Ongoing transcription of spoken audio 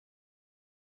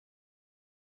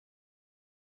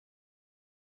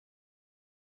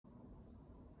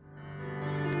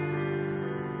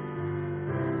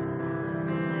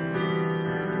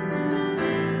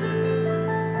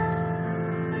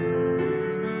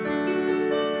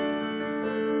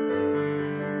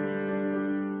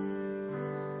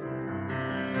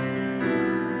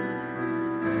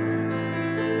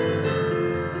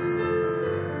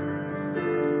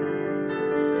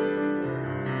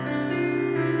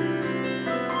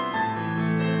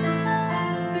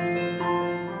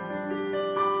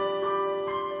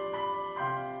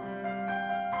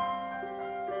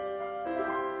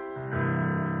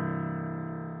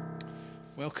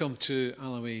Welcome to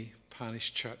Alloway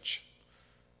Parish Church.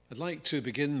 I'd like to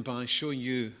begin by showing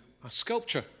you a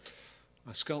sculpture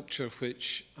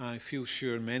which I feel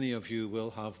sure many of you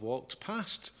will have walked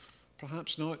past,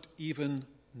 perhaps not even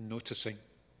noticing.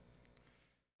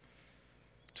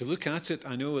 To look at it,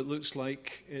 I know it looks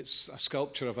like it's a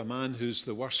sculpture of a man who's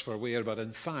the worse for wear, but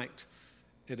in fact,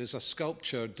 it is a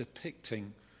sculpture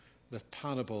depicting the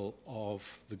parable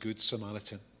of the Good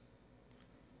Samaritan.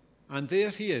 And there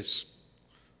he is,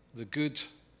 the Good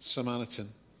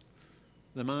Samaritan,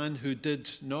 the man who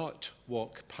did not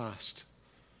walk past,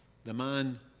 the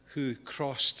man who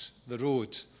crossed the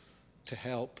road to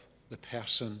help the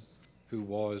person who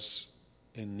was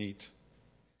in need.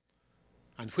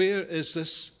 And where is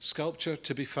this sculpture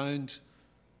to be found?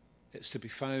 It's to be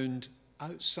found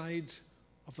outside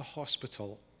of the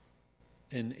hospital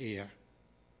in Ayr,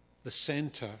 the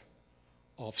centre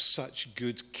of such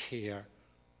good care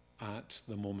at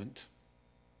the moment.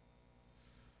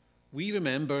 We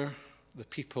remember the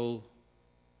people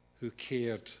who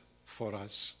cared for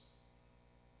us.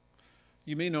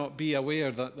 You may not be aware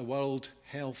that the World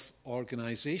Health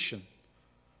Organization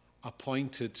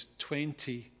appointed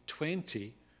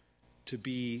 2020 to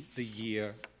be the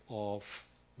year of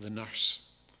the nurse.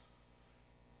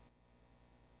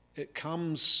 It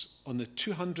comes on the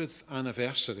 200th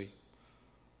anniversary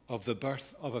of the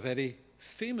birth of a very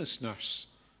famous nurse,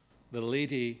 the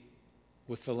lady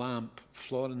with the lamp,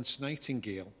 Florence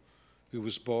Nightingale, who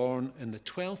was born on the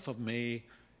 12th of May,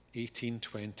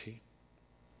 1820.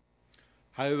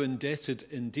 How indebted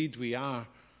indeed we are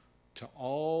to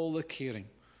all the caring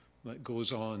that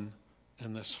goes on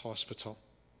in this hospital.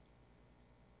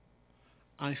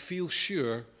 I feel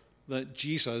sure that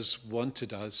Jesus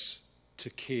wanted us to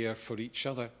care for each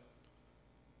other.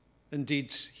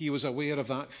 Indeed, he was aware of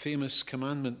that famous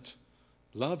commandment,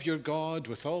 love your God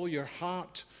with all your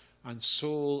heart and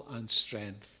soul and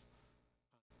strength,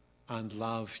 and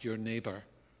love your neighbour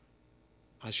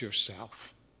as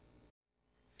yourself.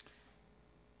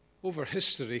 Over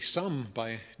history, some,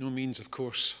 by no means of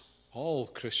course all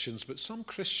Christians, but some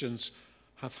Christians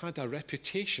have had a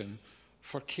reputation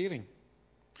for caring.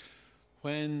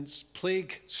 When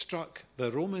plague struck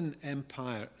the Roman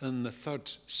Empire in the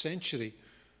 3rd century,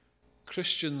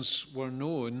 Christians were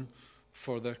known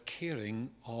for their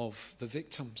caring of the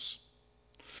victims.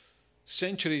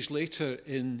 Centuries later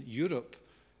in Europe,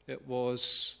 it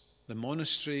was the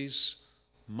monasteries,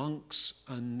 monks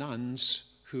and nuns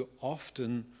who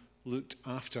often looked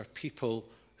after people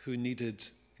who needed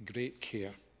great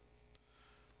care.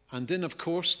 And in, of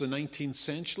course, the 19th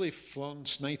century,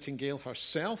 Florence Nightingale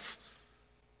herself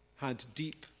had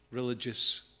deep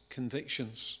religious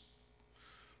convictions.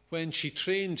 When she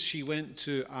trained, she went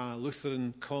to a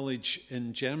Lutheran college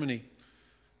in Germany,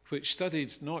 which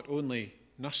studied not only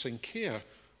nursing care,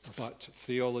 but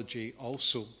theology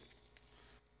also.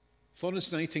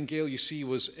 Florence Nightingale, you see,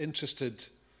 was interested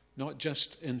not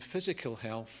just in physical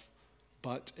health,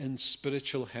 but in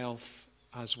spiritual health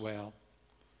as well.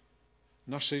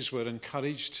 Nurses were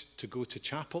encouraged to go to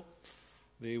chapel.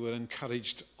 They were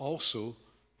encouraged also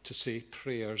to say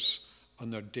prayers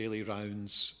on their daily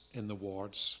rounds in the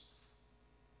wards.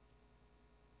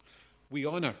 We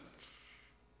honour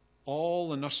all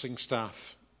the nursing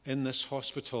staff in this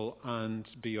hospital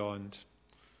and beyond,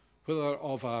 whether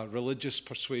of a religious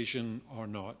persuasion or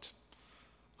not.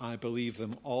 I believe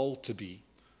them all to be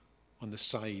on the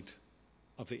side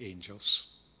of the angels.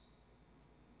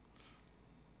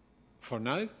 For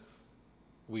now,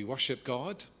 we worship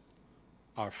God.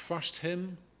 Our first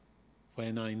hymn,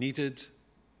 When I Needed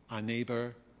a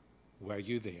Neighbour, Were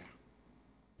You There?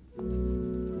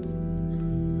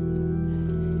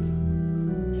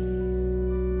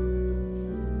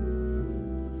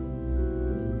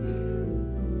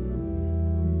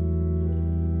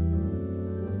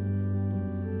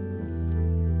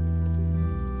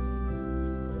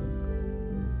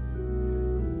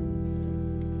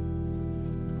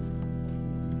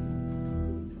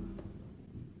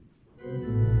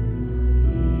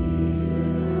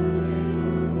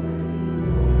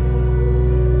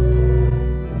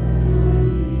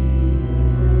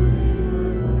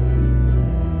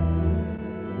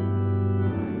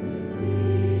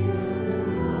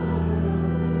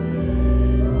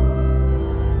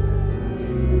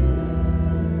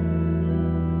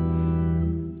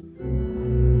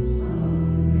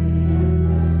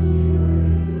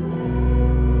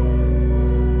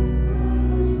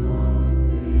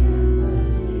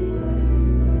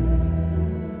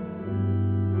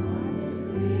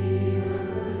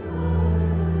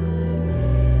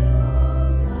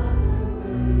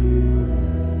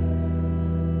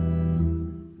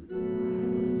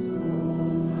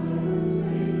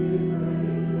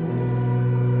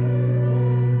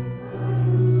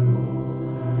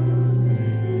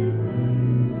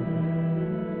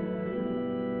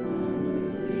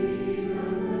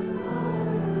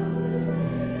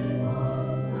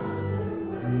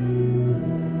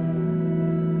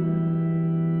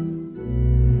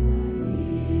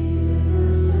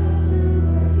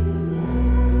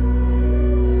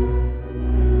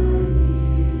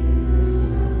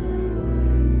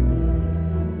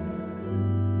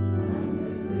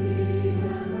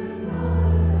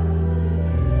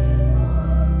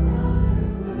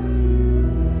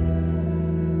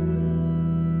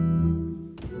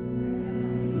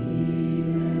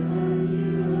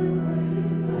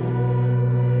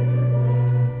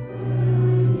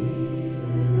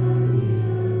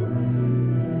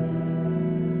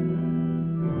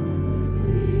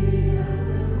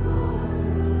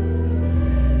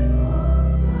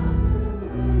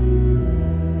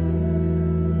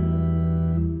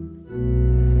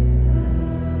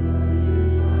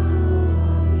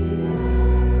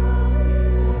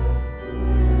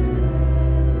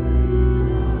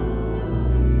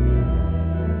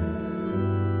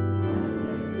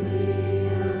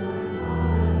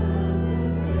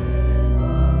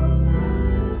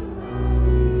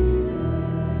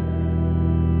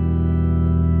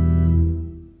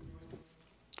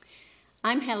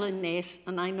 I'm Helen Ness,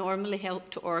 and I normally help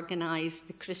to organise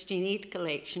the Christian Aid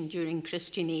collection during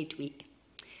Christian Aid Week.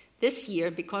 This year,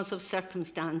 because of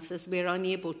circumstances, we're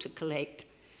unable to collect,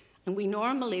 and we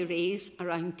normally raise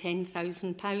around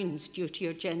 £10,000 due to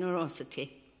your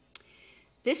generosity.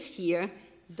 This year,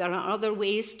 there are other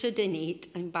ways to donate,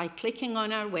 and by clicking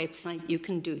on our website, you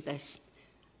can do this.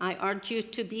 I urge you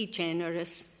to be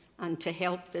generous and to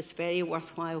help this very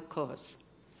worthwhile cause.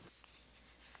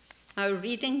 Our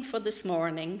reading for this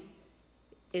morning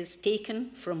is taken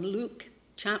from Luke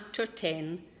chapter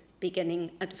 10,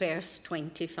 beginning at verse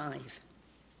 25,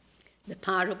 the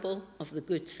parable of the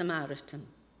Good Samaritan.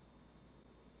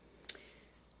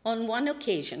 On one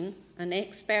occasion, an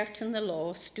expert in the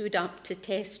law stood up to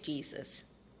test Jesus.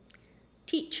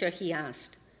 "Teacher," he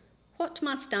asked, "what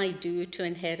must I do to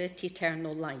inherit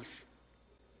eternal life?"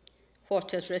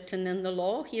 "What is written in the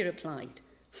law?" he replied.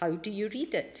 "How do you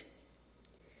read it?"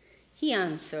 He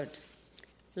answered,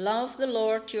 "Love the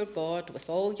Lord your God with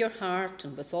all your heart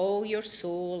and with all your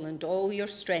soul and all your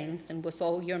strength and with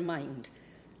all your mind,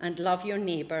 and love your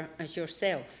neighbour as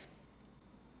yourself."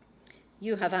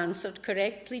 "You have answered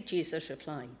correctly," Jesus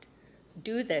replied.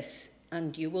 "Do this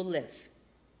and you will live."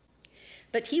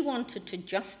 But he wanted to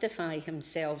justify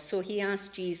himself, so he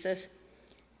asked Jesus,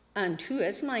 "And who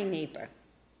is my neighbour?"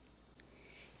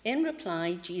 In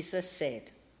reply, Jesus said,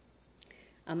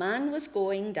 "A man was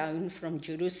going down from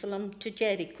Jerusalem to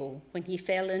Jericho when he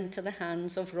fell into the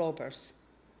hands of robbers.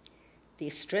 They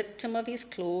stripped him of his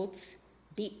clothes,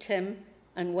 beat him,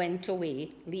 and went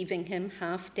away, leaving him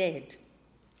half dead.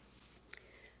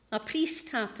 A priest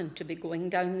happened to be going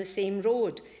down the same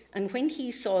road, and when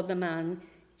he saw the man,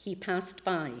 he passed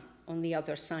by on the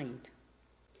other side.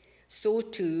 So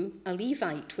too, a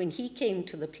Levite, when he came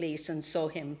to the place and saw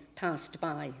him, passed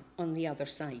by on the other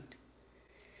side.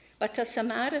 But a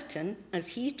Samaritan, as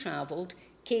he travelled,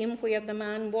 came where the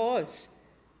man was,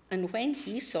 and when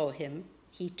he saw him,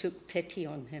 he took pity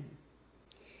on him.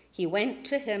 He went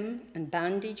to him and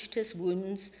bandaged his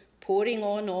wounds, pouring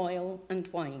on oil and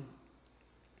wine.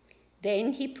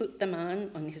 Then he put the man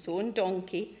on his own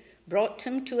donkey, brought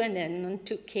him to an inn, and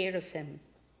took care of him.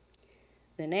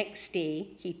 The next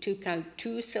day he took out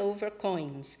 2 silver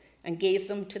coins and gave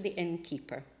them to the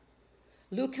innkeeper.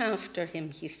 "Look after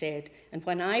him," he said, "and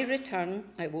when I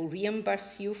return, I will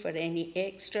reimburse you for any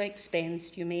extra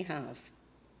expense you may have."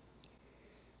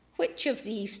 Which of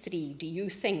these 3 do you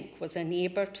think was a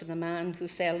neighbour to the man who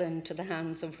fell into the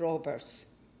hands of robbers?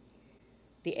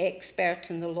 The expert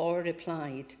in the law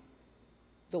replied,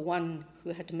 "The one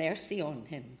who had mercy on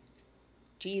him."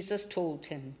 Jesus told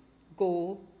him,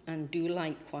 "Go and do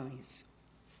likewise."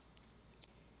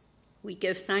 We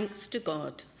give thanks to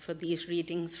God for these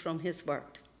readings from his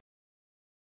word.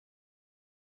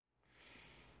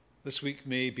 This week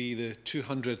may be the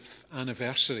 200th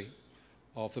anniversary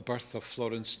of the birth of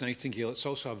Florence Nightingale. It's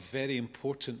also a very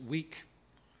important week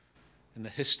in the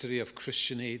history of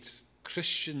Christian Aid.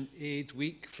 Christian Aid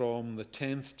Week from the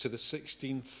 10th to the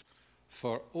 16th.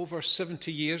 For over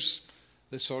 70 years,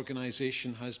 this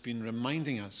organisation has been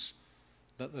reminding us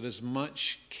that there is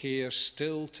much care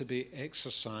still to be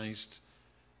exercised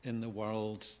in the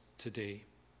world today.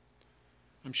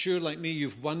 I'm sure, like me,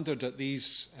 you've wondered at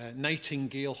these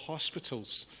Nightingale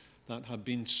hospitals that have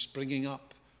been springing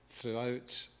up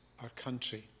throughout our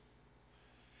country.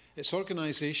 It's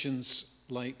organisations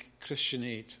like Christian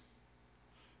Aid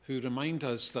who remind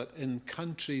us that in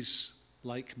countries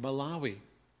like Malawi,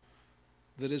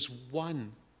 there is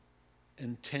 1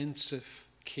 intensive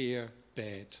care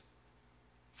bed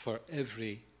for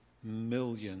every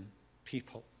 1,000,000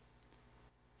 people.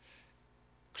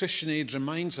 Christian Aid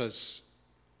reminds us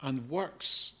and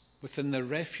works within the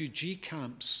refugee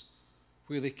camps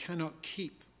where they cannot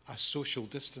keep a social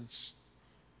distance.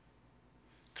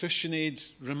 Christian Aid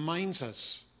reminds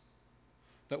us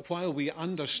that while we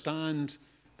understand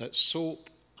that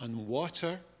soap and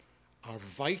water are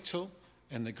vital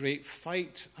in the great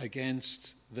fight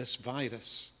against this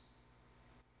virus,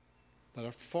 there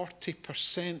are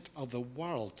 40% of the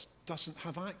world doesn't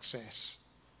have access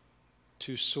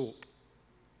to soap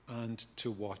and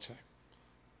to water.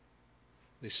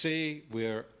 They say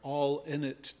we're all in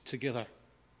it together,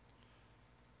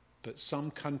 but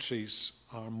some countries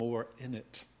are more in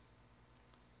it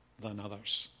than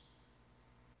others.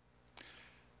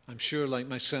 I'm sure, like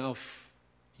myself,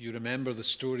 you remember the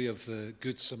story of the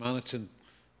Good Samaritan,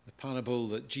 the parable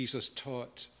that Jesus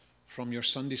taught from your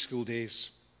Sunday school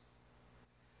days.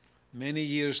 Many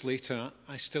years later,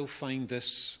 I still find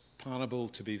this parable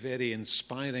to be very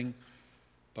inspiring,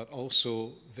 but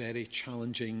also very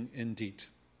challenging indeed.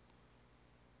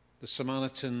 The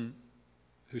Samaritan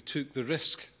who took the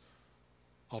risk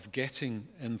of getting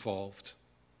involved,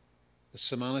 the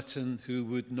Samaritan who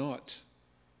would not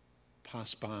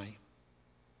pass by.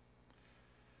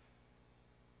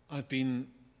 I've been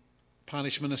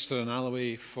parish minister in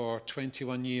Alloway for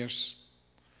 21 years,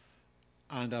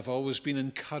 and I've always been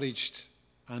encouraged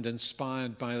and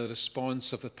inspired by the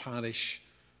response of the parish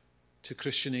to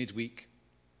Christian Aid Week.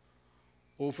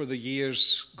 Over the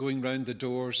years, going round the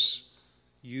doors,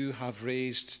 you have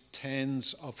raised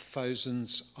tens of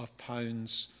thousands of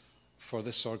pounds for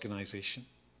this organisation.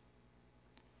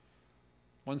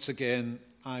 Once again,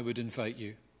 I would invite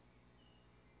you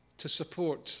to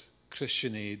support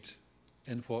Christian Aid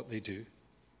in what they do,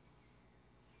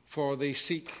 for they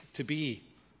seek to be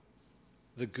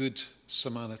the Good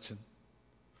Samaritan.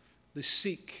 They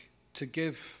seek to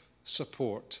give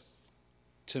support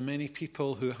to many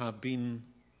people who have been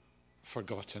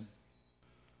forgotten.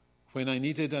 When I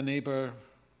needed a neighbour,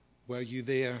 were you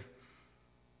there?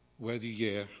 Were you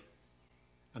here?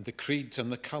 And the creed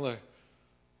and the colour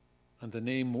and the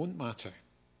name won't matter.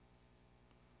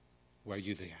 Were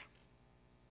you there?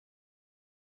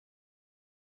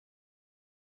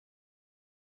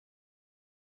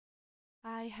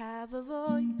 I have a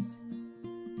voice,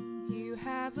 you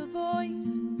have a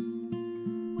voice,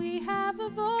 we have a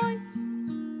voice,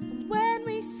 and when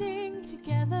we sing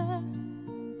together,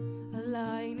 a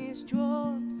line is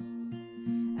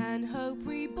drawn, and hope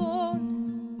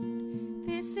reborn.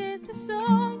 This is the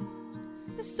song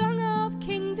of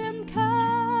kingdom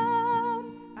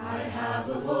come. I have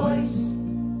a voice,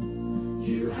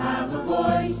 you have a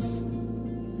voice,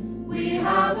 we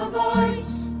have a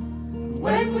voice.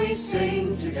 When we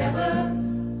sing together,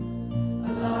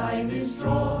 a line is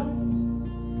drawn,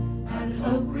 and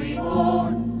hope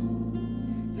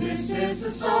reborn. This is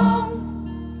the song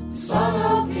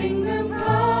of kingdom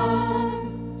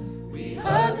come. We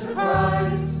heard the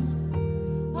cries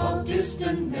of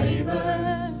distant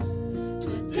neighbors,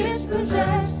 the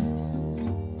dispossessed,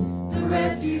 the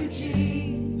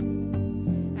refugee,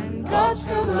 and God's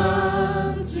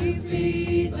command to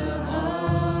feed the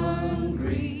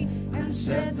hungry, and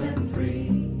set them free,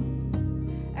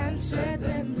 and set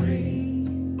them free.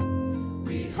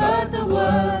 We heard the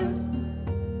word,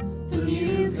 the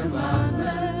new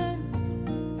commandment,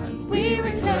 and we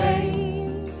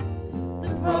reclaimed the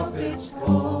prophet's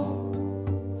call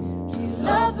to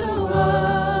love the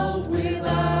world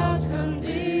without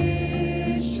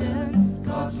condition.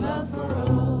 God's love for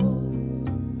all,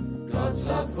 God's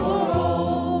love for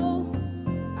all.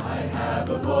 I have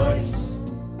a voice,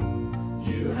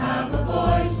 you have a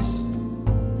voice,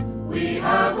 we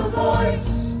have a voice.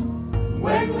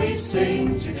 When we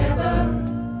sing together,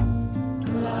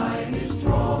 the line is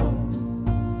drawn,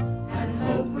 and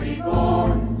hope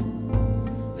reborn.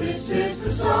 This is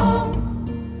the song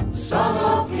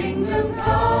of kingdom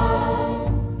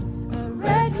come. A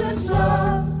reckless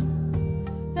love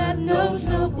that knows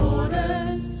no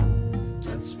borders,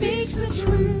 that speaks the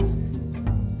truth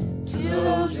to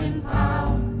those in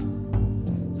power,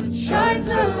 that shines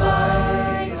a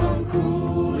light on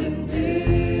cruel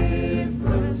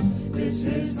indifference. This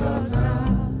is God's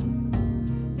hour,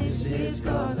 this is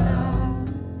God's hour,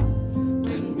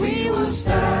 when we will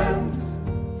stand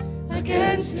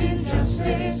against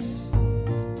injustice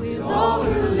with all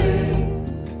who live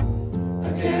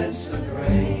against the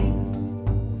grain,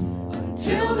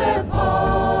 until their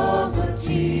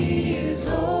poverty is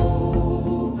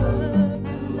over,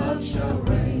 and love shall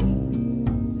reign,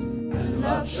 and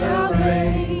love shall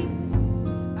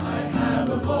reign. I have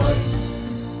a voice,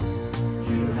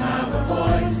 you have a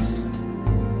voice,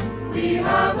 we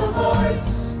have a voice.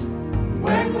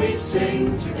 When we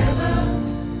sing together,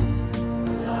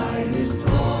 the line is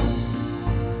drawn,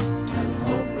 and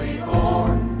hope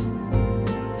reborn.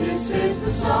 This is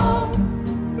the song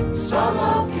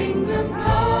of kingdom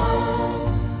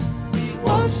come. We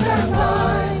won't stand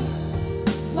by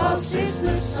while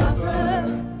sisters suffer,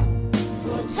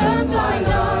 nor turn blind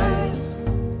eyes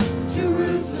to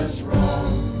ruthless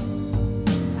wrong.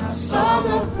 Our song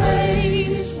of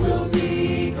praise will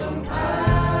be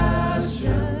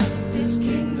compassion. This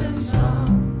kingdom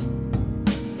song,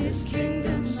 this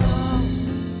kingdom song,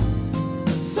 a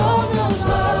song of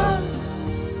love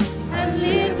and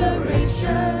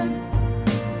liberation,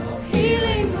 of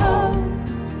healing hope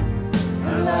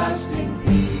and lasting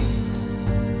peace,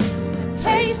 a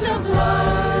taste of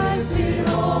life in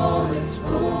all its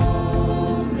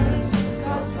fullness.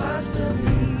 God's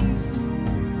masterpiece,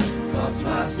 God's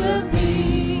masterpiece.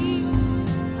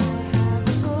 I have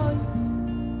a voice,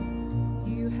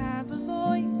 you have a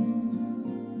voice,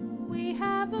 we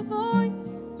have a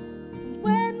voice.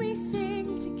 When we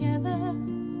sing together,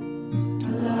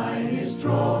 a line is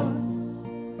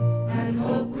drawn,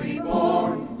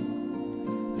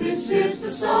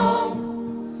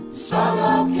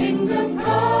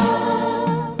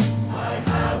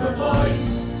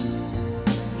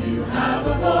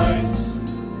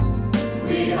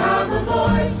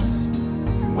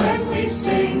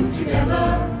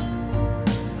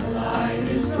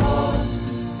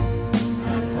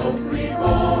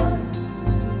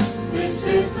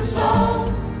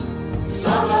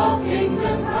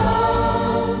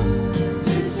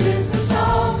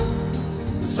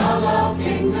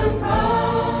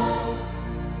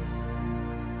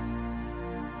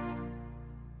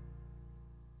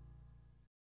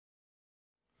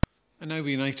 And now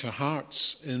we unite our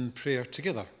hearts in prayer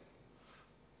together.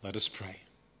 Let us pray.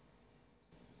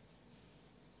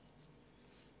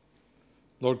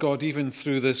 Lord God, even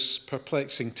through this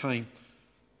perplexing time,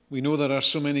 we know there are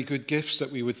so many good gifts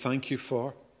that we would thank you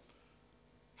for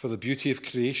the beauty of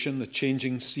creation, the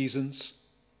changing seasons,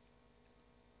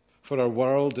 for our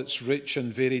world, its rich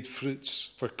and varied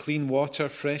fruits, for clean water,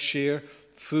 fresh air,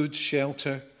 food,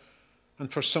 shelter,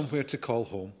 and for somewhere to call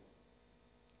home.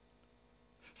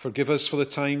 Forgive us for the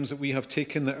times that we have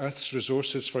taken the earth's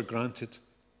resources for granted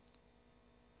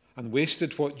and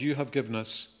wasted what you have given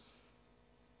us.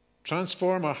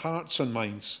 Transform our hearts and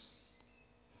minds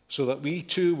so that we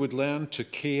too would learn to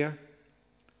care,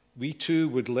 we too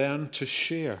would learn to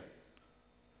share,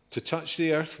 to touch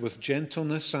the earth with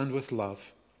gentleness and with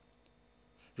love,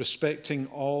 respecting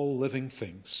all living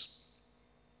things.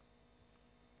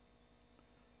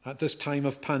 At this time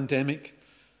of pandemic,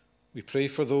 we pray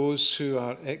for those who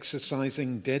are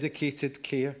exercising dedicated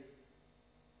care,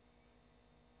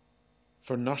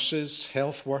 for nurses,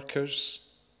 health workers,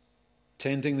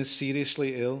 tending the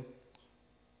seriously ill,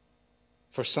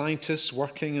 for scientists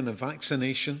working in the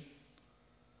vaccination,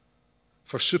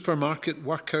 for supermarket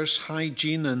workers,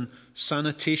 hygiene and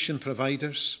sanitation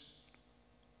providers.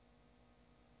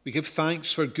 We give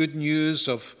thanks for good news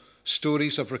of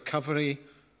stories of recovery,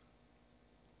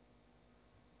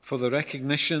 for the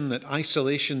recognition that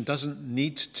isolation doesn't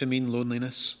need to mean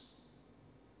loneliness.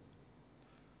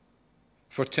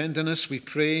 For tenderness, we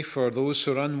pray for those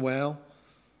who are unwell,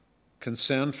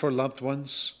 concerned for loved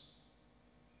ones,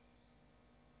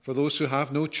 for those who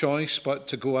have no choice but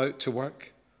to go out to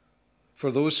work,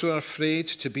 for those who are afraid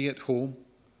to be at home,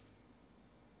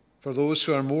 for those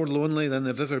who are more lonely than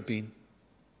they've ever been,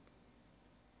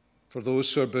 for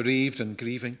those who are bereaved and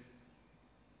grieving.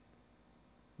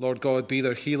 Lord God, be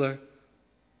their healer,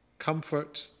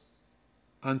 comfort,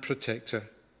 and protector.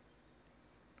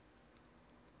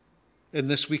 In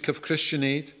this week of Christian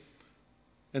aid,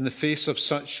 in the face of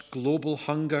such global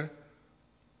hunger,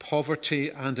 poverty,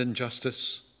 and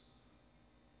injustice,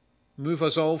 move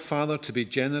us all, Father, to be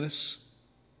generous,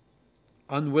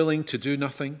 unwilling to do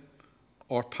nothing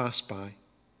or pass by.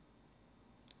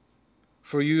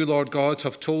 For you, Lord God,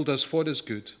 have told us what is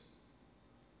good,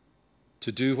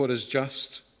 to do what is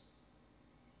just,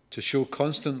 to show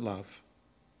constant love,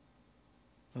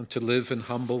 and to live in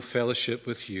humble fellowship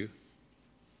with you.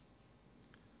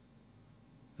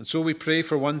 And so we pray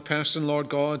for one person, Lord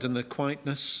God, in the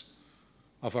quietness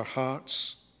of our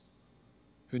hearts,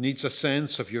 who needs a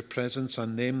sense of your presence,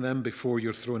 and name them before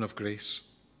your throne of grace.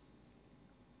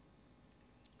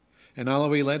 In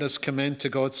Alloway, let us commend to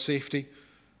God's safety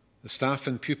the staff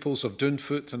and pupils of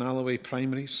Doonfoot and Alloway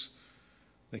primaries,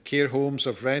 the care homes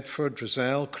of Redford,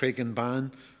 Roselle,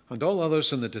 Craigiebann, and all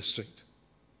others in the district.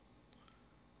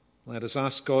 Let us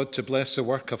ask God to bless the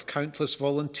work of countless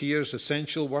volunteers,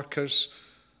 essential workers,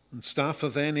 and staff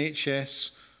of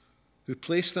NHS who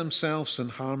place themselves in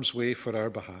harm's way for our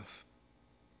behalf.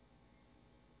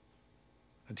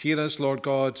 And hear us, Lord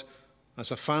God,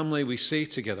 as a family we say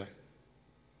together,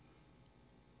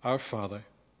 Our Father,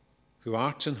 who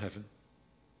art in heaven,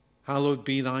 hallowed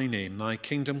be thy name. Thy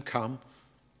kingdom come,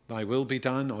 thy will be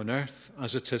done on earth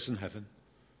as it is in heaven.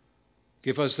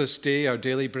 Give us this day our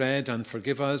daily bread, and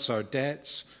forgive us our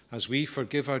debts as we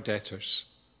forgive our debtors.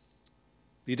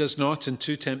 Lead us not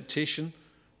into temptation,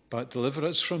 but deliver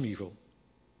us from evil.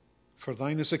 For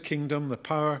thine is the kingdom, the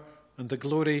power, and the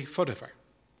glory forever.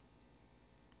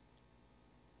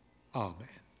 Amen.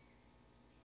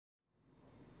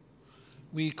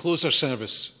 We close our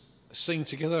service, sing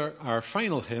together our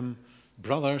final hymn,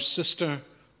 Brother, Sister,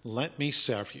 Let Me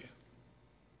Serve You.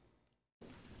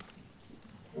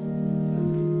 Serve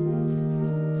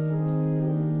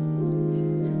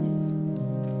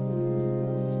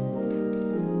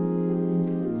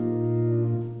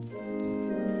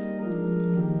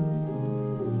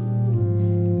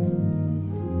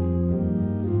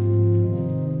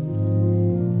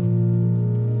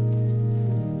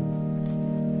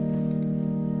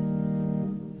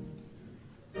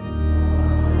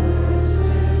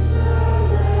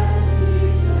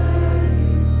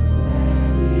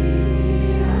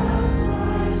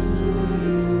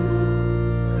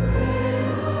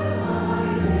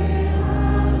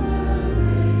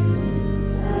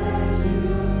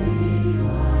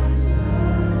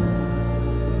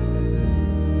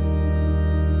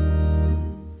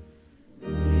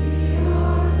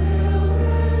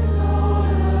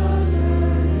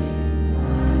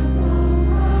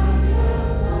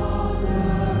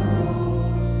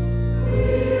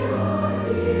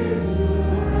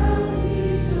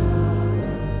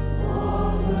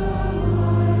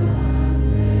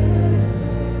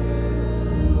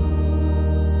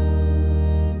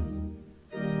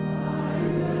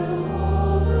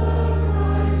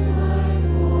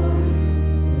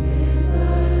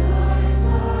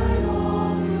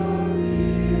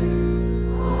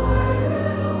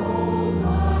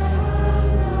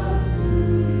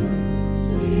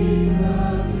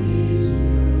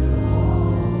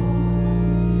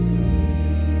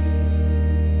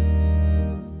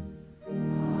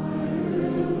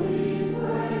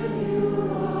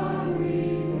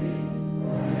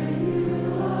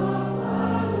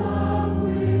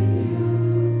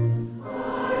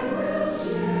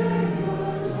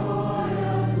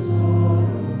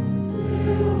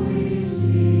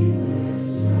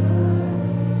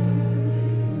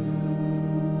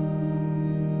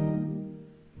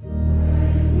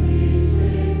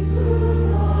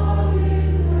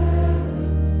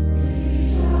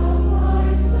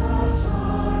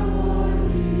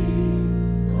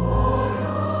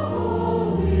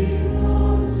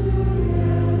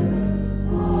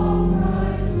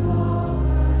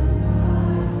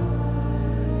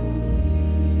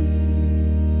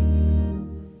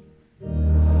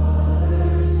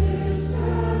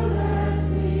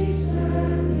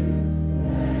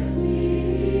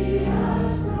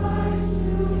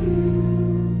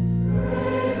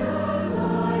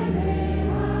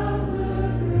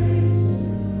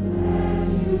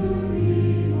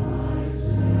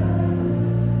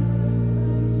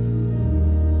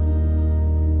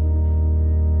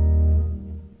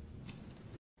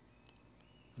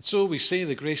so we say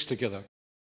the grace together.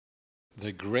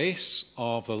 The grace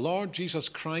of the Lord Jesus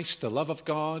Christ, the love of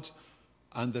God,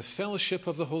 and the fellowship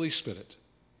of the Holy Spirit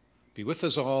be with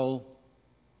us all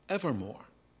evermore.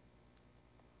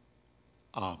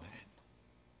 Amen.